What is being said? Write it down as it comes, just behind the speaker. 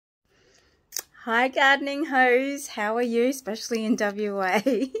Hi gardening hoes, how are you, especially in WA?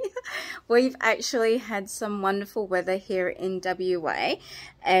 We've actually had some wonderful weather here in WA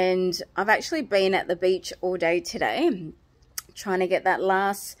and I've actually been at the beach all day today trying to get that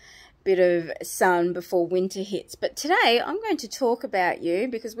last bit of sun before winter hits. But today I'm going to talk about you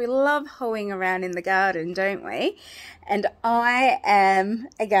because we love hoeing around in the garden, don't we? And I am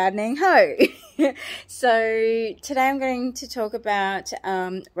a gardening hoe. So today I'm going to talk about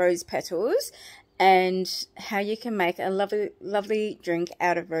rose petals and how you can make a lovely drink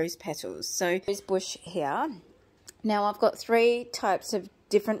out of rose petals. So rose bush here. Now I've got 3 types of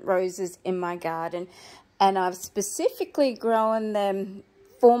different roses in my garden and I've specifically grown them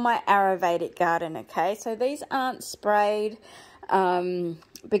for my Ayurvedic garden, okay? So these aren't sprayed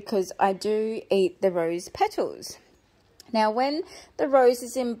because I do eat the rose petals. Now when the rose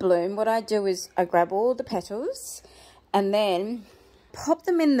is in bloom, what I do is I grab all the petals and then pop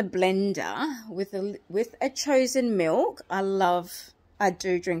them in the blender with a chosen milk. I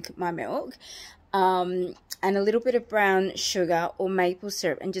do drink my milk. And a little bit of brown sugar or maple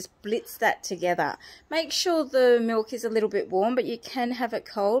syrup and just blitz that together. Make sure the milk is a little bit warm, but you can have it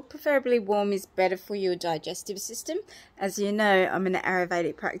cold. Preferably warm is better for your digestive system. As you know, I'm an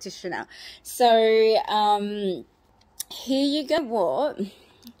Ayurvedic practitioner. So here you go. What?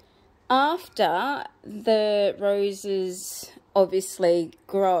 After the roses obviously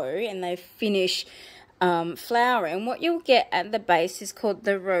grow and they finish flowering, what you'll get at the base is called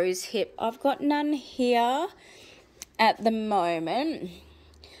the rose hip. I've got none here at the moment.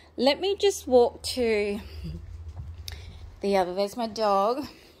 Let me just walk to the other. There's my dog.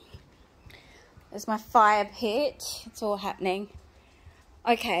 There's my fire pit. It's all happening.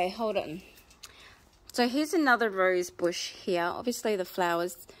 Okay, hold on. So here's another rose bush here. Obviously the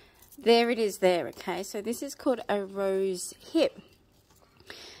flowers, there it is there, okay? So this is called a rose hip.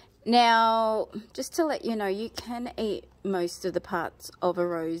 Now, just to let you know, you can eat most of the parts of a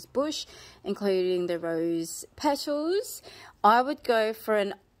rose bush, including the rose petals. I would go for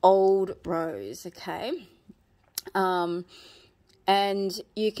an old rose, okay? And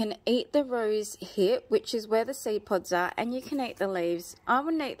you can eat the rose hip, which is where the seed pods are, and you can eat the leaves. I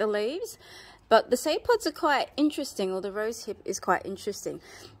wouldn't eat the leaves, but the seed pods are quite interesting, or the rose hip is quite interesting.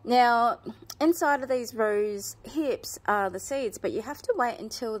 Now, inside of these rose hips are the seeds, but you have to wait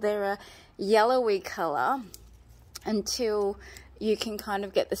until they're a yellowy colour until you can kind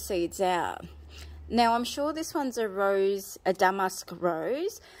of get the seeds out. Now, I'm sure this one's a damask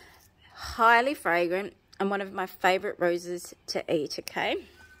rose, highly fragrant, and one of my favourite roses to eat, okay?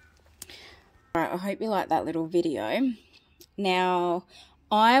 All right, I hope you like that little video. Now,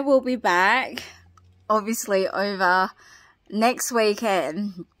 I will be back, obviously, over next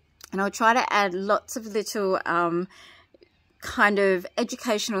weekend, and I'll try to add lots of little kind of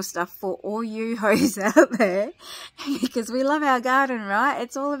educational stuff for all you hoes out there, because we love our garden, right?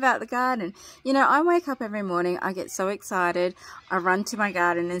 It's all about the garden. You know, I wake up every morning, I get so excited, I run to my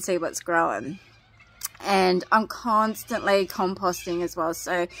garden and see what's growing. And I'm constantly composting as well,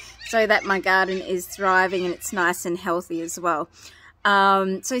 so that my garden is thriving and it's nice and healthy as well.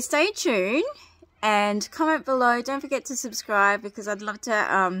 So stay tuned and comment below. Don't forget to subscribe because I'd love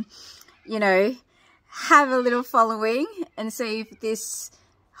to, you know, have a little following and see if this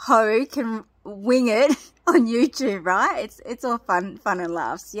hoe can wing it on YouTube, right? It's all fun and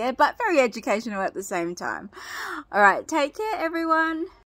laughs, yeah, but very educational at the same time. All right, take care, everyone.